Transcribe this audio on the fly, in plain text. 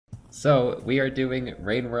So, we are doing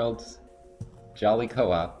Rain World's Jolly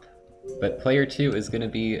Co-op, but player 2 is going to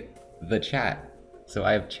be the chat. So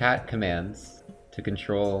I have chat commands to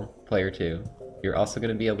control player 2. You're also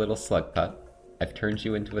going to be a little Slugpup. I've turned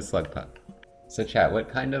you into a Slugpup. So chat, what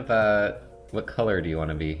kind of, what color do you want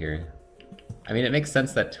to be here? I mean, it makes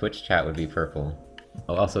sense that Twitch chat would be purple.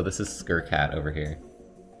 Oh, also, this is Skircat over here.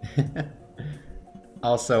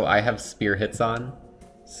 Also, I have spear hits on,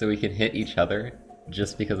 so we can hit each other,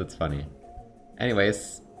 just because it's funny.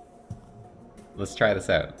 Anyways, let's try this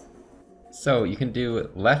out. So, you can do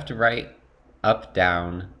left, right, up,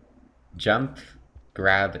 down, jump,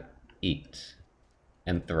 grab, eat,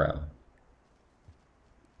 and throw.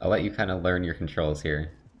 I'll let you kind of learn your controls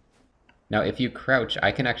here. Now, if you crouch,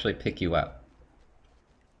 I can actually pick you up,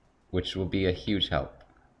 which will be a huge help.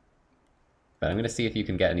 But I'm gonna see if you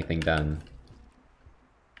can get anything done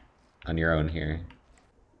on your own here.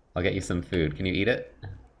 I'll get you some food. Can you eat it?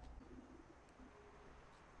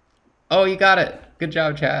 Oh, you got it! Good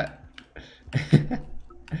job, chat.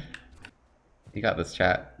 You got this,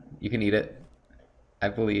 chat. You can eat it. I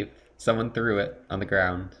believe. Someone threw it on the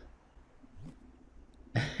ground.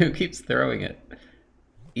 Who keeps throwing it?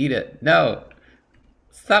 Eat it. No!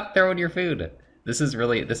 Stop throwing your food! This is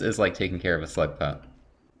like taking care of a Slugpup.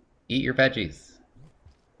 Eat your veggies.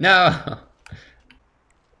 No!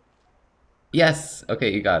 Yes!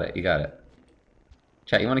 Okay, you got it, you got it.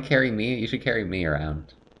 Chat, you want to carry me? You should carry me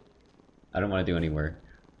around. I don't want to do any work.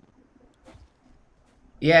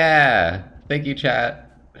 Yeah! Thank you, chat.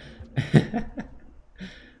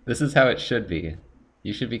 This is how it should be.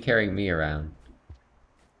 You should be carrying me around.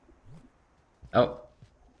 Oh,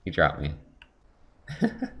 you dropped me.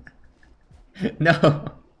 No!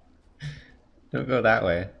 Don't go that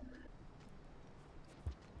way.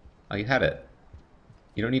 Oh, you had it.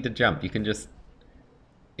 You don't need to jump, you can just...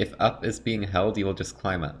 If up is being held, you will just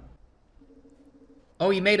climb up. Oh,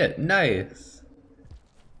 you made it! Nice!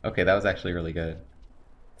 Okay, that was actually really good.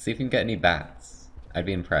 See if you can get any bats. I'd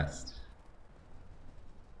be impressed.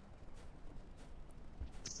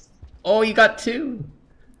 Oh, you got 2!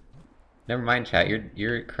 Never mind, chat,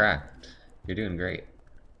 you're cracked. You're doing great.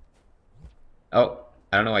 Oh,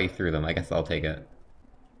 I don't know why you threw them. I guess I'll take it.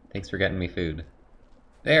 Thanks for getting me food.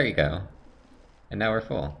 There you go. And now we're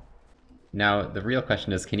full. Now, the real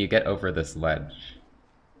question is, can you get over this ledge?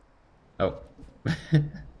 Oh.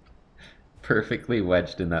 Perfectly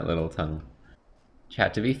wedged in that little tunnel.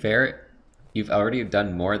 Chat, to be fair, you've already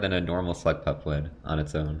done more than a normal Slugpup would on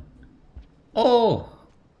its own. Oh!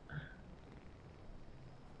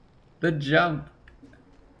 The jump!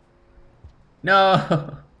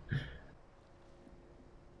 No!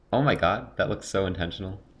 Oh my god, that looks so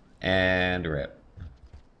intentional. And rip.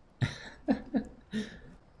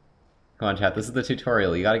 Come on, chat, this is the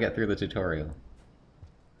tutorial. You gotta get through the tutorial.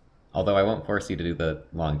 Although I won't force you to do the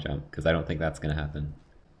long jump, because I don't think that's gonna happen.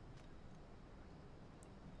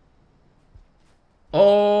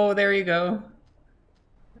 Oh, there you go!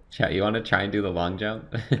 Chat, you wanna try and do the long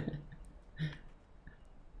jump?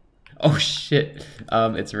 Oh shit!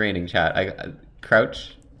 It's raining, chat.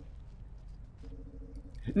 Crouch.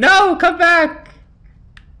 No! Come back!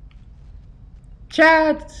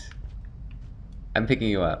 Chat! I'm picking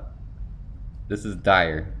you up. This is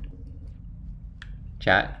dire.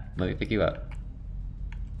 Chat, let me pick you up.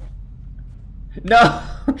 No!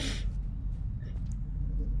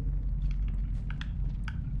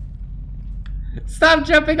 Stop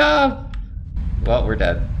jumping off! Well, we're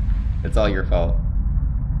dead. It's all your fault.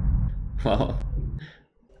 Well,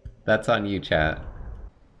 that's on you, chat.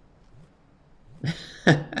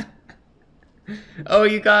 Oh,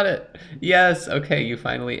 you got it! Yes, okay, you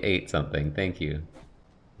finally ate something. Thank you.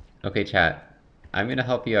 Okay, chat. I'm gonna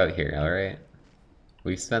help you out here, alright?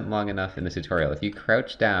 We've spent long enough in the tutorial. If you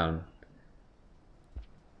crouch down,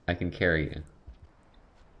 I can carry you.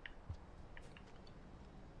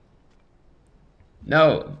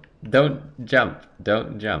 No! Don't jump.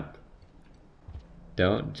 Don't jump.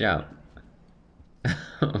 Don't jump.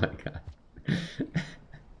 Oh my god.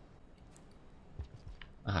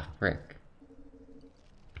 Ah, frick.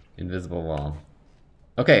 Invisible wall.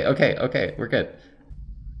 Okay, okay, okay, we're good.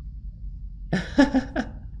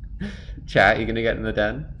 Chat, you gonna get in the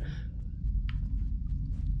den?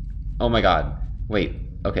 Oh my god. Wait.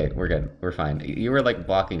 Okay, we're good. We're fine. You were like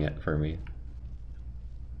blocking it for me.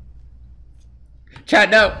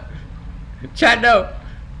 Chat, no! Chat, no!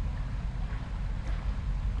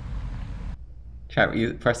 Chat,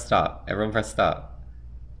 you press stop. Everyone press stop.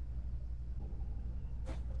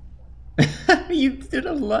 You did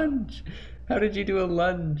a lunge! How did you do a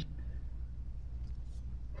lunge?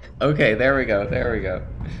 Okay, there we go, there we go.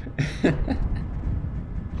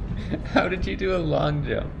 How did you do a long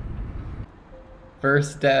jump?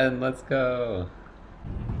 First den, let's go.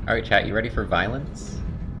 Alright chat, you ready for violence?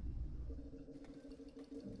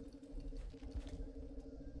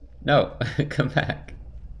 No, come back.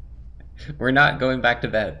 We're not going back to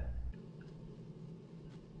bed.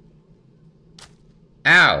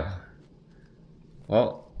 Ow!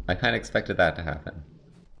 Well, I kinda expected that to happen.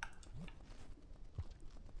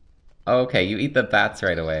 Okay, you eat the bats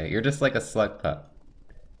right away. You're just like a Slugpup.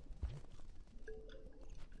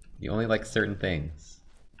 You only like certain things.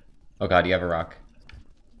 Oh god, you have a rock.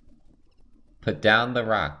 Put down the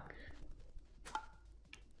rock.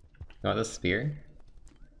 You want the spear?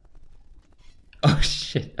 Oh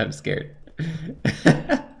shit, I'm scared.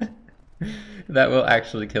 That will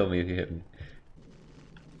actually kill me if you hit me.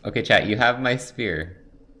 Okay chat, you have my spear.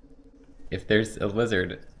 If there's a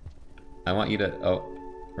lizard, I want you to... Oh,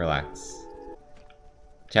 relax.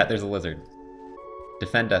 Chat, there's a lizard.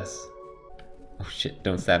 Defend us. Oh shit,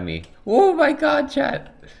 don't stab me. Oh my god,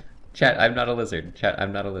 chat! Chat, I'm not a lizard. Chat,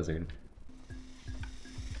 I'm not a lizard.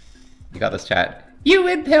 You got this, chat. You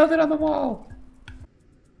impaled it on the wall!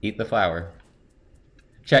 Eat the flower.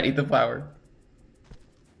 Chat, eat the flower.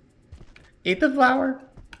 Eat the flower!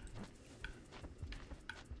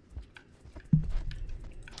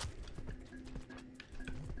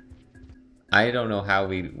 I don't know how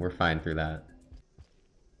we were fine through that.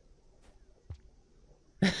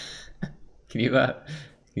 Can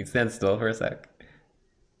you stand still for a sec?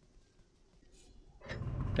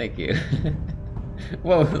 Thank you.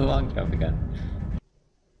 Whoa, the long jump again.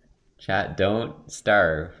 Chat, don't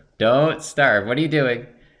starve. Don't starve. What are you doing?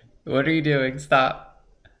 What are you doing? Stop.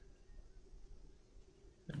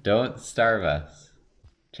 Don't starve us.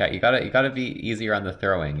 Chat, you gotta be easier on the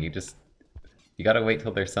throwing. You gotta wait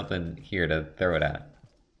till there's something here to throw it at.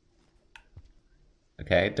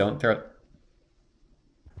 Okay, don't throw...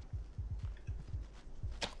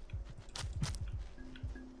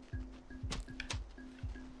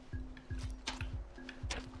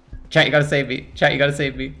 Chat, you gotta save me. Chat, you gotta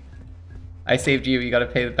save me. I saved you, you gotta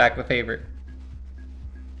pay back the favor.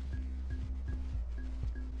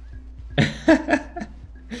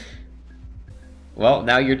 Well,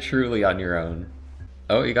 now you're truly on your own.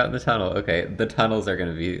 Oh, you got in the tunnel. Okay, the tunnels are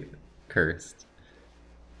gonna be cursed.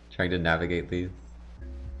 Trying to navigate these.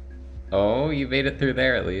 Oh, you made it through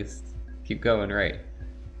there at least. Keep going, right.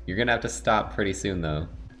 You're gonna have to stop pretty soon though.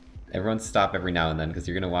 Everyone stop every now and then because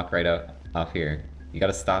you're gonna walk right out off here. You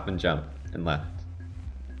gotta stop and jump and left.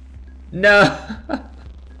 No!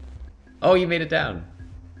 Oh, you made it down.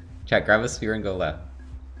 Chat, grab a sphere and go left.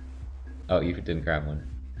 Oh, you didn't grab one.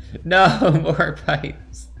 No, more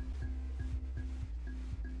pipes.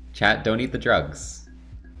 Chat, don't eat the drugs.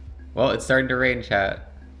 Well, it's starting to rain,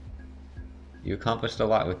 chat. You accomplished a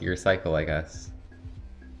lot with your cycle, I guess.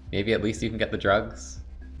 Maybe at least you can get the drugs?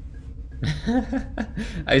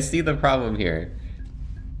 I see the problem here.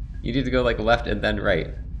 You need to go like left and then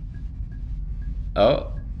right.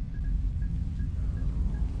 Oh.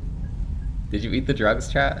 Did you eat the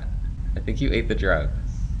drugs, chat? I think you ate the drugs.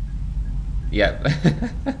 Yep.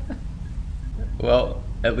 Well,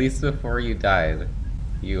 at least before you died,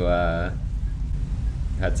 you had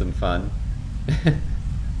some fun.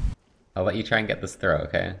 I'll let you try and get this throw,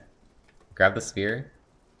 okay? Grab the sphere.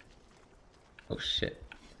 Oh shit.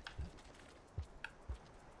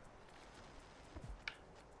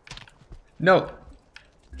 No!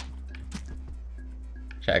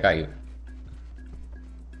 Chat, I got you.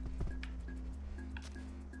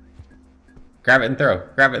 Grab it and throw.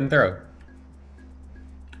 Grab it and throw.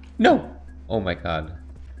 No! Oh my god.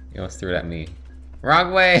 You almost threw it at me.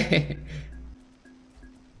 Wrong way!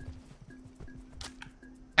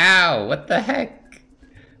 Ow! What the heck?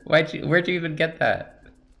 Where'd you even get that?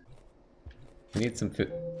 I need some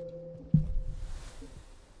food.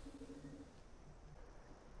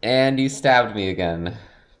 And you stabbed me again.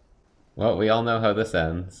 Well, we all know how this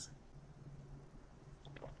ends.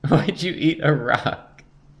 Why'd you eat a rock?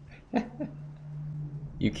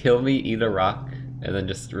 You kill me, eat a rock, and then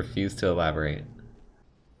just refuse to elaborate.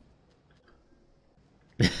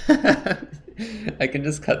 I can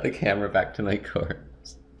just cut the camera back to my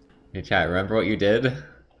corpse. Hey chat, remember what you did?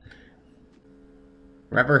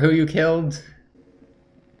 Remember who you killed?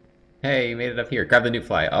 Hey, you made it up here. Grab the new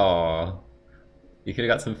fly. Aww. You could've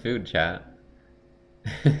got some food, chat.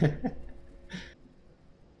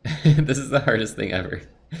 This is the hardest thing ever.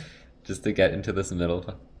 Just to get into this middle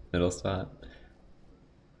spot.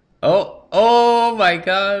 Oh! Oh my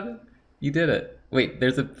god! You did it. Wait,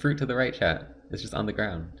 there's a fruit to the right, chat. It's just on the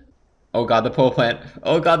ground. Oh god, the pole plant.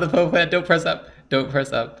 Oh god, the pole plant. Don't press up. Don't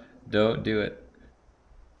press up. Don't do it.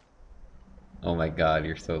 Oh my god,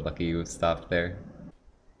 you're so lucky you stopped there.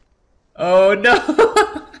 Oh no!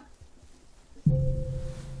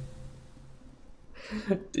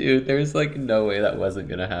 Dude, there's like no way that wasn't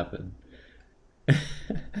gonna happen.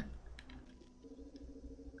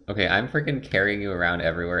 Okay, I'm freaking carrying you around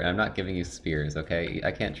everywhere, and I'm not giving you spears, okay?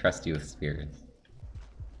 I can't trust you with spears.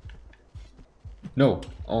 No!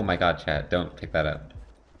 Oh my god, chat, don't pick that up.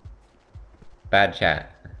 Bad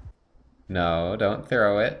chat. No, don't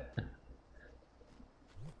throw it.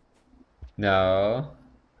 No.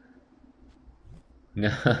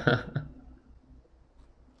 No.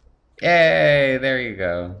 Yay! There you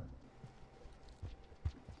go.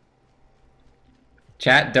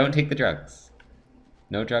 Chat, don't take the drugs.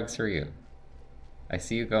 No drugs for you. I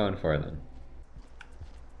see you going for them.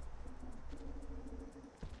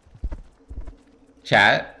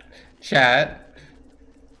 Chat. Chat.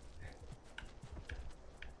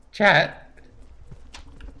 Chat.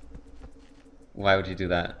 Why would you do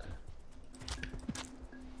that?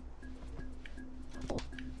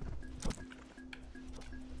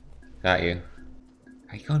 Got you.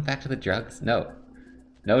 Are you going back to the drugs? No.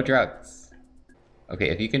 No drugs. Okay,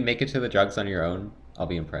 if you can make it to the drugs on your own, I'll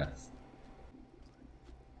be impressed.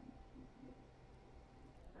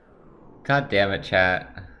 God damn it,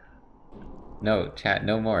 chat. No, chat,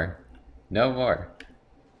 no more. No more.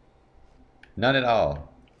 None at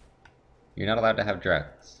all. You're not allowed to have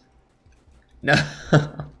drugs. No.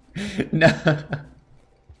 No.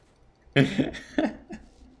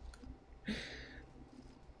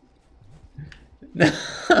 No.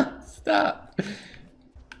 Stop.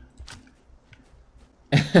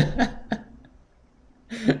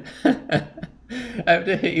 I have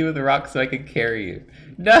to hit you with a rock so I can carry you.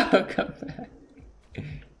 No, come back.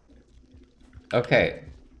 Okay.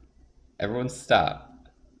 Everyone stop.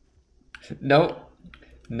 Nope.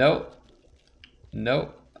 Nope.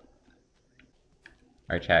 Nope.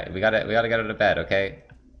 Alright, chat. We gotta get out of bed, okay?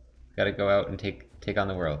 We gotta go out and take on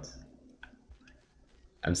the world.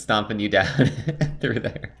 I'm stomping you down through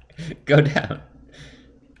there. Go down.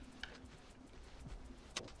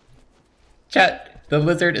 Chat, the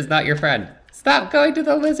lizard is not your friend. Stop going to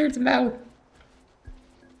the lizard's mouth.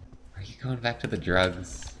 Are you going back to the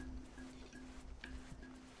drugs?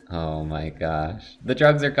 Oh my gosh. The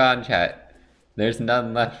drugs are gone, chat. There's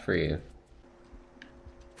none left for you.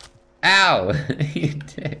 Ow! You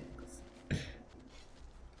dicks.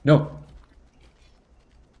 No.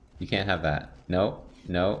 You can't have that. No,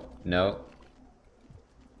 no, no.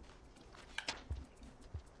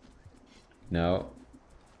 No.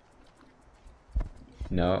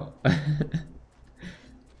 No.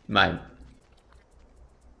 Mine.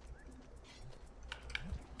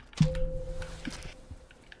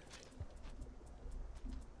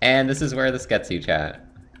 And this is where this gets you, chat.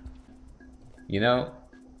 You know,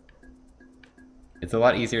 it's a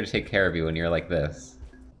lot easier to take care of you when you're like this.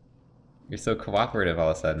 You're so cooperative all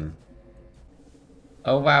of a sudden.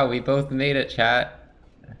 Oh wow, we both made it, chat.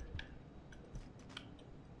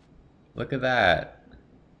 Look at that.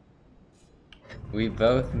 We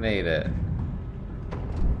both made it.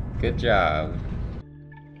 Good job.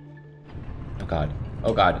 Oh god.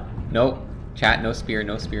 Oh god. No. Chat, no spear,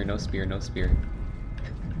 no spear, no spear, no spear.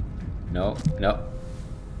 No, no.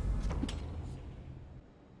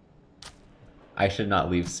 I should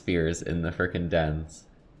not leave spears in the frickin' dens.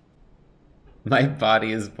 My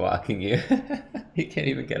body is blocking you. You can't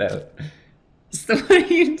even get out. So what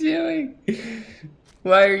are you doing?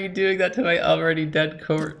 Why are you doing that to my already dead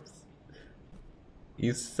corpse?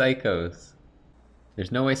 You psychos.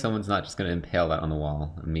 There's no way someone's not just gonna impale that on the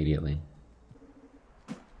wall immediately.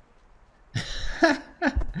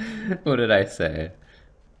 What did I say?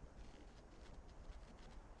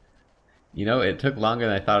 You know, it took longer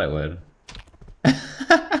than I thought it would.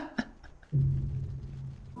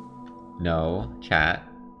 No, chat.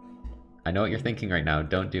 I know what you're thinking right now.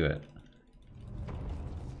 Don't do it.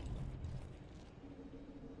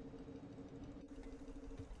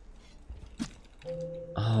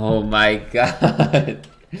 Oh my god.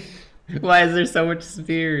 Why is there so much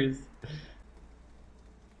spears?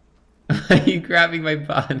 Why are you grabbing my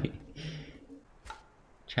body?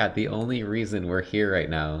 Chat, the only reason we're here right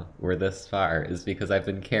now, we're this far, is because I've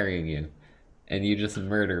been carrying you. And you just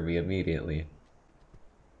murder me immediately.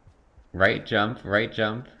 Right jump, right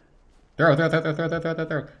jump. Throw, throw, throw, throw, throw, throw, throw, throw,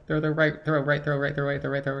 throw, throw, throw, right, throw, right, throw, right, throw, right,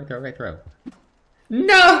 throw, right, throw, right, throw, right, throw.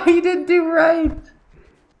 No, he didn't do right!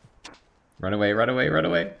 Run away, run away, run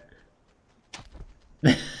away.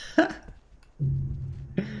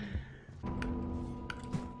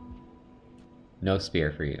 No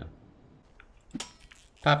spear for you.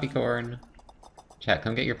 Poppycorn. Chat,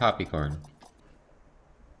 come get your poppycorn.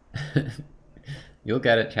 You'll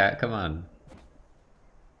get it, chat. Come on.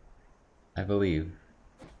 I believe.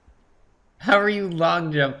 How are you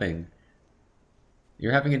long jumping?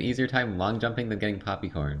 You're having an easier time long jumping than getting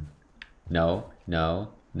poppycorn. No, no,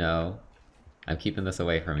 no. I'm keeping this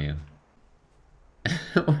away from you.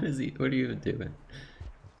 What are you even doing?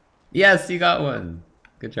 Yes, you got one!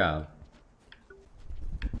 Good job.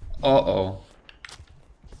 Uh-oh.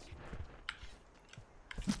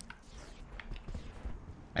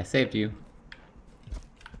 I saved you.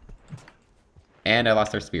 And I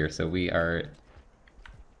lost our spear, so we are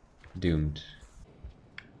doomed.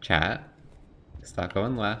 Chat. Stop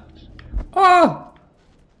going left. Oh!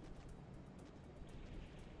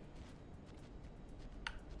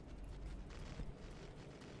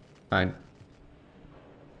 Fine.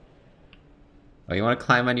 Oh, you want to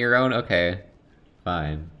climb on your own? Okay.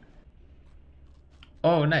 Fine.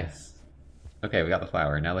 Oh, nice. Okay, we got the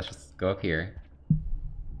flower. Now let's just go up here.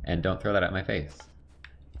 And don't throw that at my face.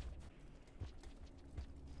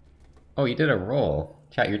 Oh, you did a roll.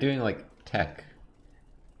 Chat, you're doing like tech.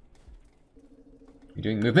 You're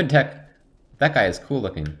doing movement tech. That guy is cool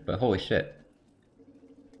looking, but holy shit.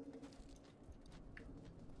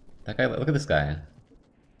 That guy, look at this guy.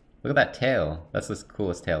 Look at that tail. That's the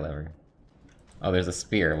coolest tail ever. Oh, there's a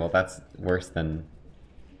spear. Well, that's worse than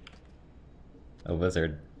a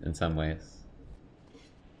lizard in some ways.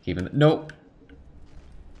 Keeping the— nope!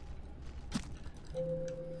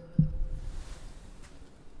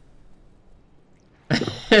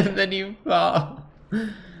 And then you fall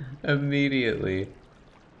immediately.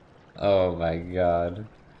 Oh my god.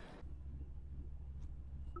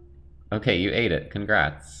 Okay, you ate it.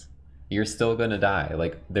 Congrats. You're still gonna die.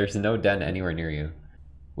 Like, there's no den anywhere near you.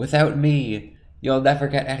 Without me, you'll never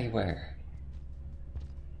get anywhere.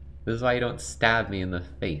 This is why you don't stab me in the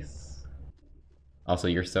face. Also,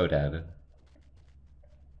 you're so dead.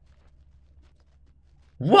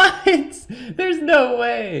 What? There's no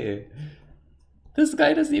way! This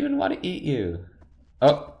guy doesn't even want to eat you.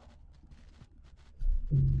 Oh.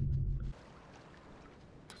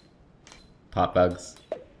 Pop bugs.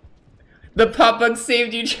 The pop bug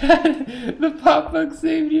saved you, Chad! The pop bug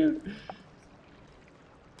saved you!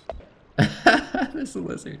 This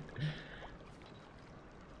lizard.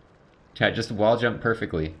 Chad, just wall jump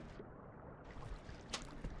perfectly.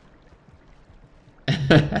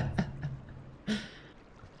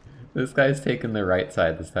 This guy's taking the right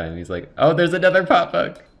side this time. He's like, oh, there's another pop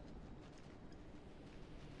bug!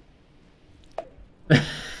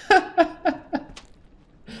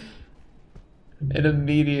 And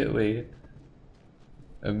immediately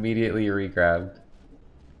re-grabbed.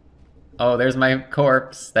 Oh, there's my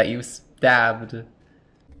corpse that you stabbed.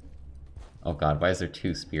 Oh god, why is there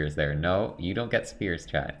 2 spears there? No, you don't get spears,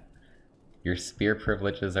 chat. Your spear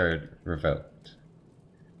privileges are revoked.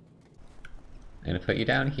 I'm gonna put you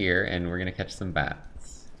down here, and we're gonna catch some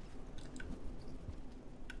bats.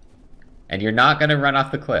 And you're not gonna run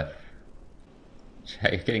off the cliff.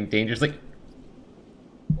 Chat, you're getting dangerously—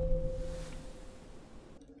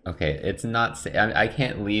 okay, it's not safe. I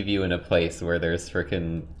can't leave you in a place where there's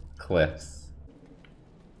frickin' cliffs.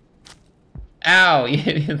 Ow! You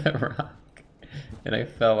hit me in the rock. And I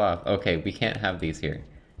fell off. Okay, we can't have these here.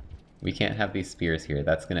 We can't have these spears here.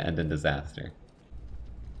 That's gonna end in disaster.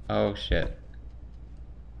 Oh shit.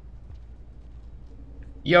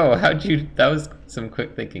 Yo, how'd you— that was some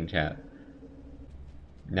quick thinking, chat.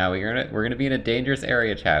 Now we're gonna be in a dangerous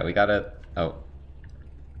area, chat. We gotta— oh.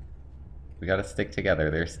 We gotta stick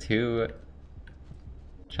together. There's 2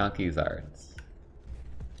 chunky zards.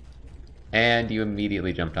 And you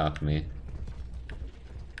immediately jumped off me.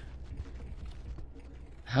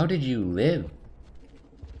 How did you live?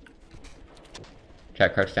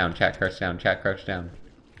 Chat, crouch down, chat, crouch down, chat, crouch down.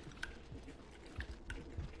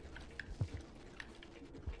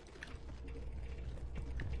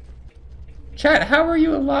 Chat, how are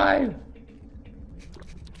you alive?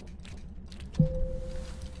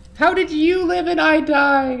 How did you live and I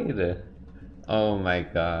died? Oh my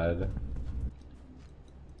god.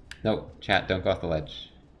 No, chat, don't go off the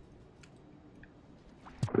ledge.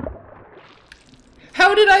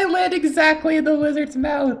 How did I land exactly in the lizard's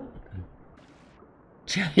mouth?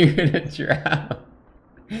 Chat, you're gonna drown.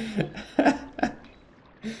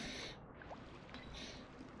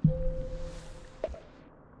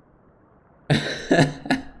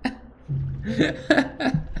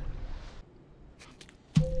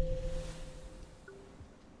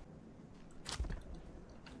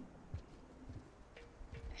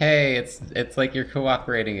 Hey, it's like you're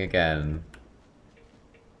cooperating again.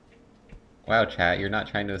 Wow, chat, you're not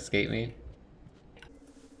trying to escape me?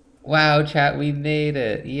 Wow, chat, we made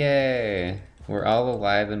it! Yay! We're all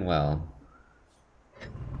alive and well.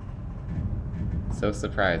 So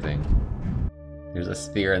surprising. There's a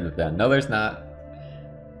spear in the den. No, there's not.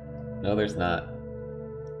 No, there's not.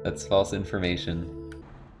 That's false information.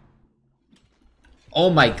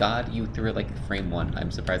 Oh my god, you threw it like frame 1.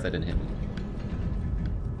 I'm surprised that didn't hit me.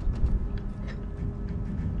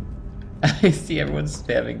 I see everyone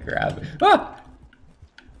spamming grab. Ah!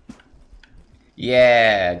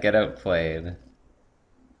 Yeah, get outplayed.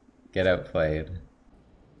 Get outplayed.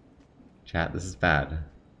 Chat, this is bad.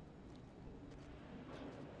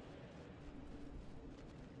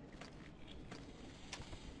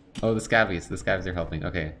 Oh, the scabbies are helping.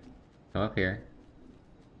 Okay. Come up here.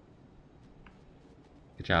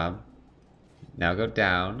 Good job. Now go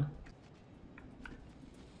down.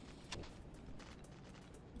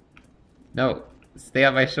 No! Stay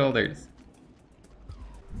on my shoulders!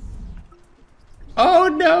 Oh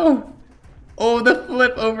no! Oh, the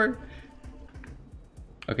flip over!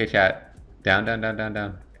 Okay, chat. Down, down, down, down,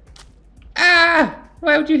 down. Ah!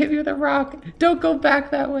 Why would you hit me with a rock? Don't go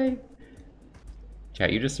back that way!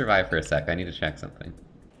 Chat, you just survive for a sec. I need to check something.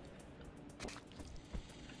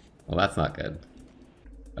 Well, that's not good.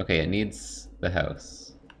 Okay, it needs the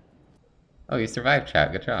house. Oh, you survived,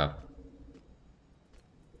 chat. Good job.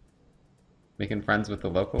 Making friends with the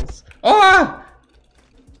locals. Oh!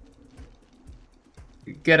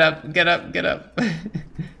 Get up, get up, get up.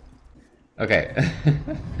 Okay.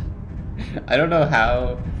 I don't know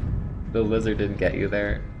how the lizard didn't get you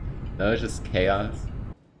there. That was just chaos.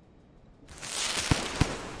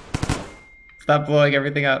 Stop blowing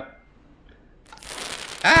everything up.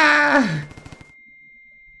 Ah!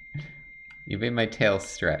 You made my tail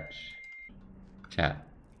stretch. Chat.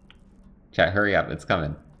 Chat, hurry up, it's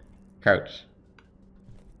coming. Crouch.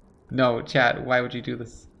 No, chat, why would you do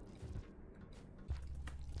this?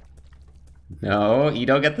 No, you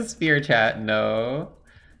don't get the spear, chat. No.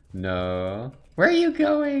 No. Where are you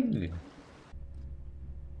going?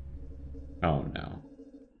 Oh no.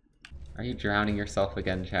 Are you drowning yourself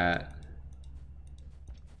again, chat?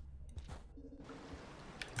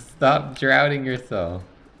 Stop drowning yourself.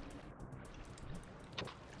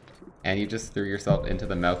 And you just threw yourself into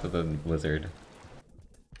the mouth of the lizard.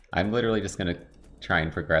 I'm literally just gonna try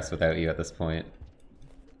and progress without you at this point.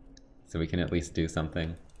 So we can at least do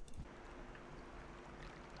something.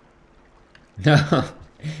 No!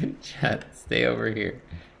 Chat, stay over here.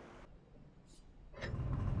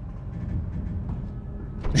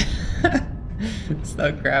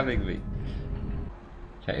 Stop grabbing me.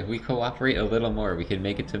 Chat, if we cooperate a little more, we can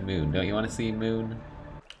make it to Moon. Don't you want to see Moon?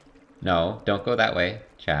 No, don't go that way,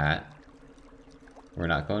 chat. We're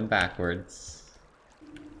not going backwards.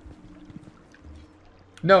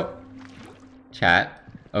 No! Chat.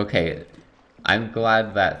 Okay, I'm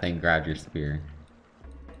glad that thing grabbed your spear.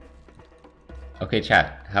 Okay,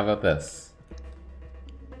 chat, how about this?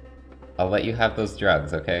 I'll let you have those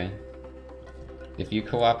drugs, okay? If you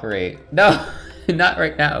cooperate... No! Not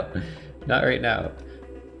right now! Not right now.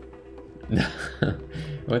 No.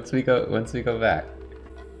 Once we go back.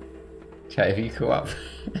 Chat, if you cooperate...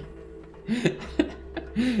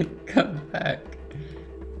 Come back.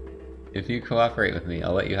 If you cooperate with me,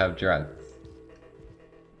 I'll let you have drugs.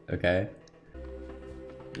 Okay?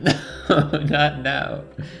 No, not now.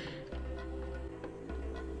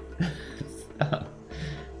 Stop.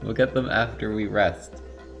 We'll get them after we rest.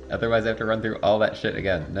 Otherwise I have to run through all that shit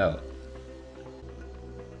again. No.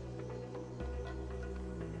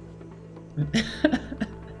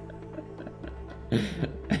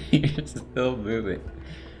 You're still moving.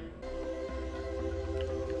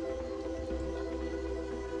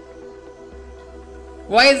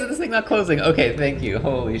 Why is this thing not closing? Okay, thank you.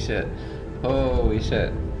 Holy shit. Holy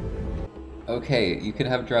shit. Okay, you can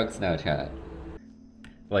have drugs now, chat.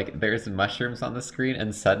 Like, there's mushrooms on the screen,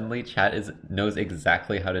 and suddenly chat knows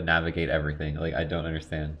exactly how to navigate everything. Like, I don't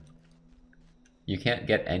understand. You can't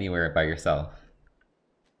get anywhere by yourself.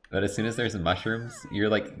 But as soon as there's mushrooms, you're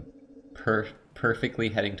like perfectly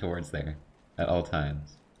heading towards there at all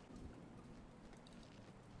times.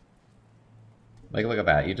 Like, look at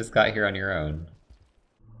that. You just got here on your own.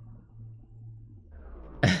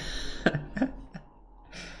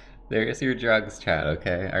 There's your drugs, chat,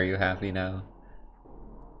 okay? Are you happy now?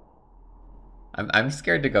 I'm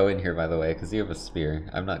scared to go in here, by the way, because you have a spear.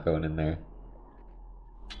 I'm not going in there.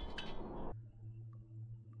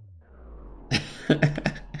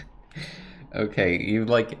 Okay, you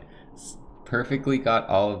like perfectly got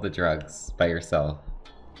all of the drugs by yourself.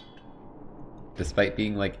 Despite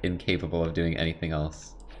being like incapable of doing anything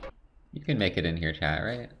else. You can make it in here, chat,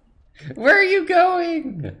 right? Where are you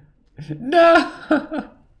going? No!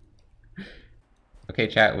 Okay,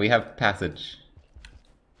 chat, we have passage.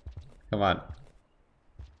 Come on.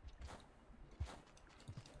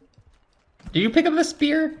 Did you pick up a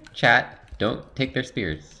spear? Chat, don't take their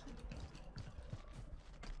spears.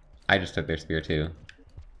 I just took their spear too.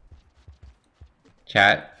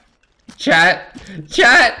 Chat. Chat!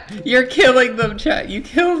 Chat! You're killing them, chat! You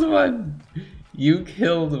killed one! You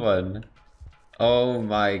killed one. Oh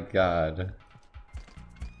my god.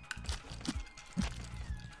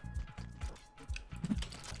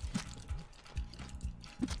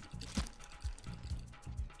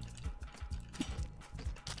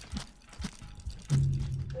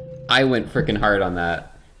 I went frickin' hard on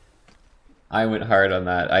that. I went hard on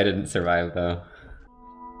that. I didn't survive though.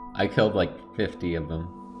 I killed like 50 of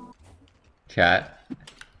them. Chat.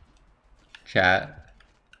 Chat.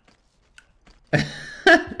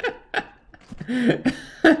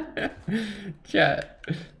 Chat.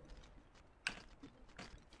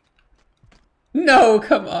 No,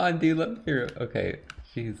 come on, dude, let me hear it. Okay,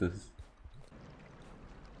 Jesus.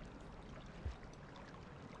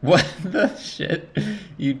 What the shit?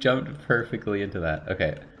 You jumped perfectly into that.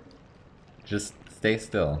 Okay. Just stay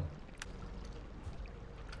still.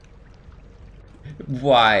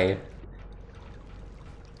 Why?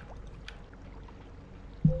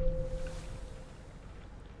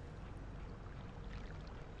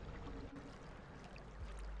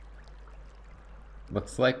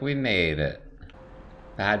 Looks like we made it.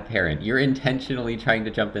 Bad parent. You're intentionally trying to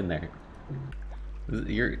jump in there.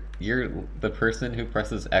 You're the person who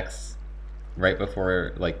presses X right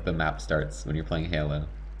before like the map starts when you're playing Halo.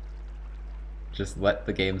 Just let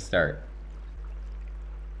the game start.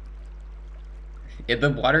 If the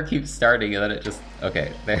water keeps starting and then it just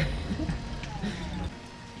okay, there.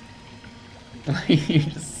 Why are you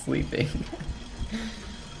just sleeping?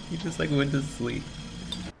 You just like went to sleep.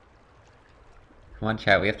 Come on,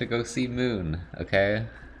 chat, we have to go see Moon, okay?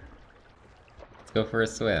 Let's go for a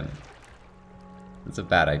swim. It's a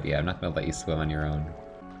bad idea. I'm not gonna let you swim on your own.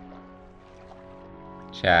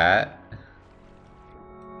 Chat.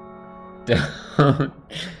 Don't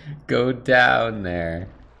go down there.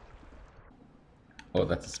 Oh,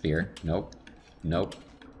 that's a spear. Nope. Nope.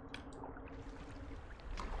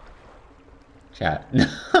 Chat.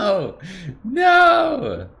 No!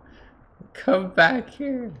 No! Come back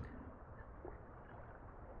here.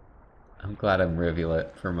 I'm glad I'm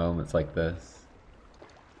Rivulet for moments like this.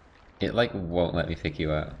 It like won't let me pick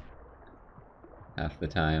you up half the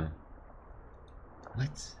time.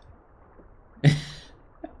 What?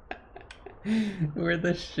 Where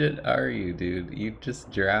the shit are you, dude? You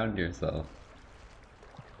just drowned yourself.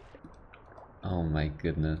 Oh my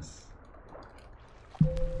goodness.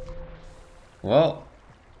 Well,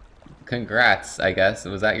 congrats, I guess.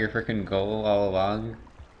 Was that your freaking goal all along?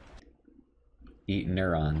 Eat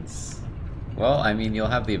neurons. Well, I mean, you'll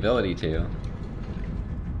have the ability to.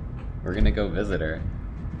 We're gonna go visit her.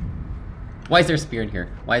 Why is there a spear in here?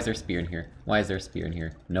 Why is there a spear in here? Why is there a spear in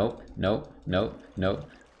here? Nope, nope, nope, nope.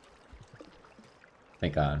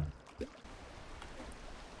 Thank God.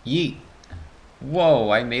 Yeet! Whoa,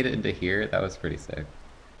 I made it into here? That was pretty sick.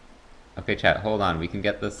 Okay, chat, hold on. We can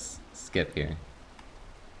get this skip here.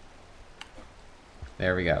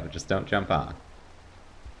 There we go. Just don't jump off.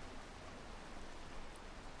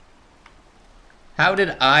 How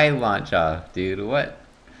did I launch off, dude? What?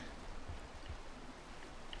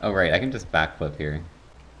 Oh, right. I can just backflip here.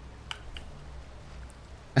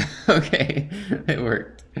 Okay, it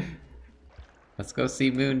worked. Let's go see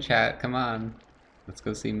Moon, chat. Come on. Let's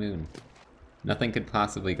go see Moon. Nothing could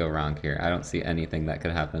possibly go wrong here. I don't see anything that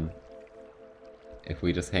could happen if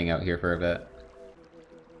we just hang out here for a bit.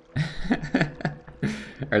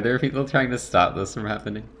 Are there people trying to stop this from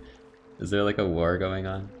happening? Is there like a war going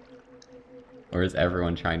on? Or is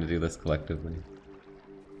everyone trying to do this collectively?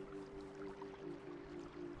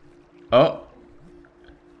 Oh!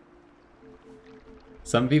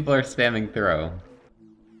 Some people are spamming throw.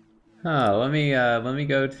 Huh, let me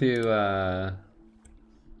go to,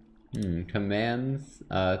 commands,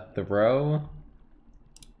 throw.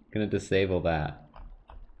 Gonna disable that.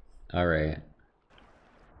 Alright.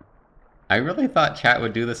 I really thought chat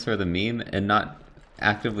would do this for the meme and not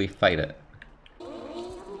actively fight it.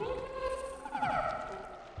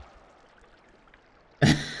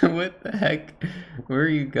 What the heck? Where are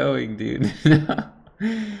you going, dude? No.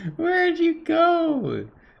 Where'd you go?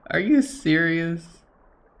 Are you serious?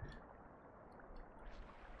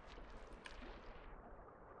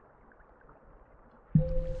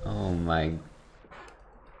 Oh my...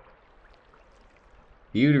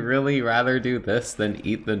 You'd really rather do this than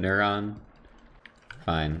eat the neuron?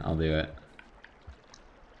 Fine, I'll do it.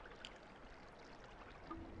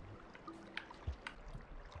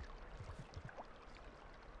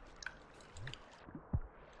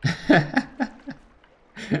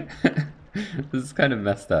 This is kind of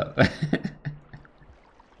messed up.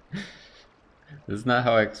 This is not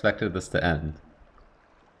how I expected this to end.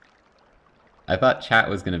 I thought chat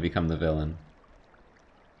was going to become the villain.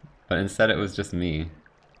 But instead it was just me.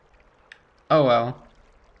 Oh well.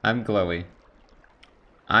 I'm glowy.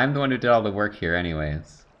 I'm the one who did all the work here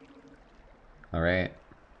anyways. Alright.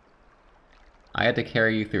 I had to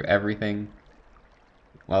carry you through everything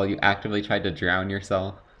while you actively tried to drown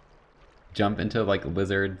yourself. Jump into, like,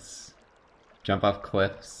 lizards. Jump off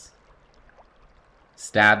cliffs.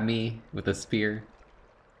 Stab me with a spear.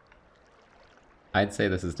 I'd say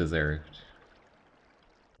this is deserved.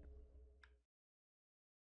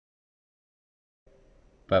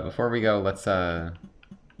 But before we go, let's, you wanna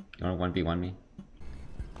 1v1 me?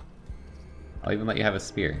 I'll even let you have a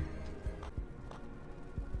spear.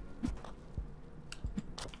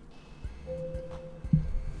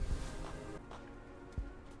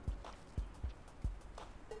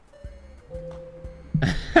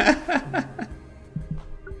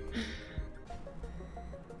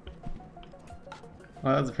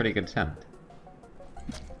 Well, that was a pretty good attempt.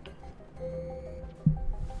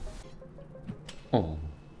 Oh.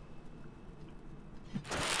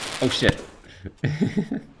 Oh shit.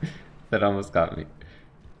 That almost got me.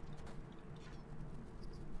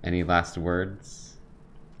 Any last words?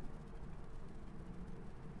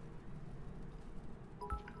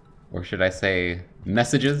 Or should I say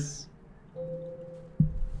messages?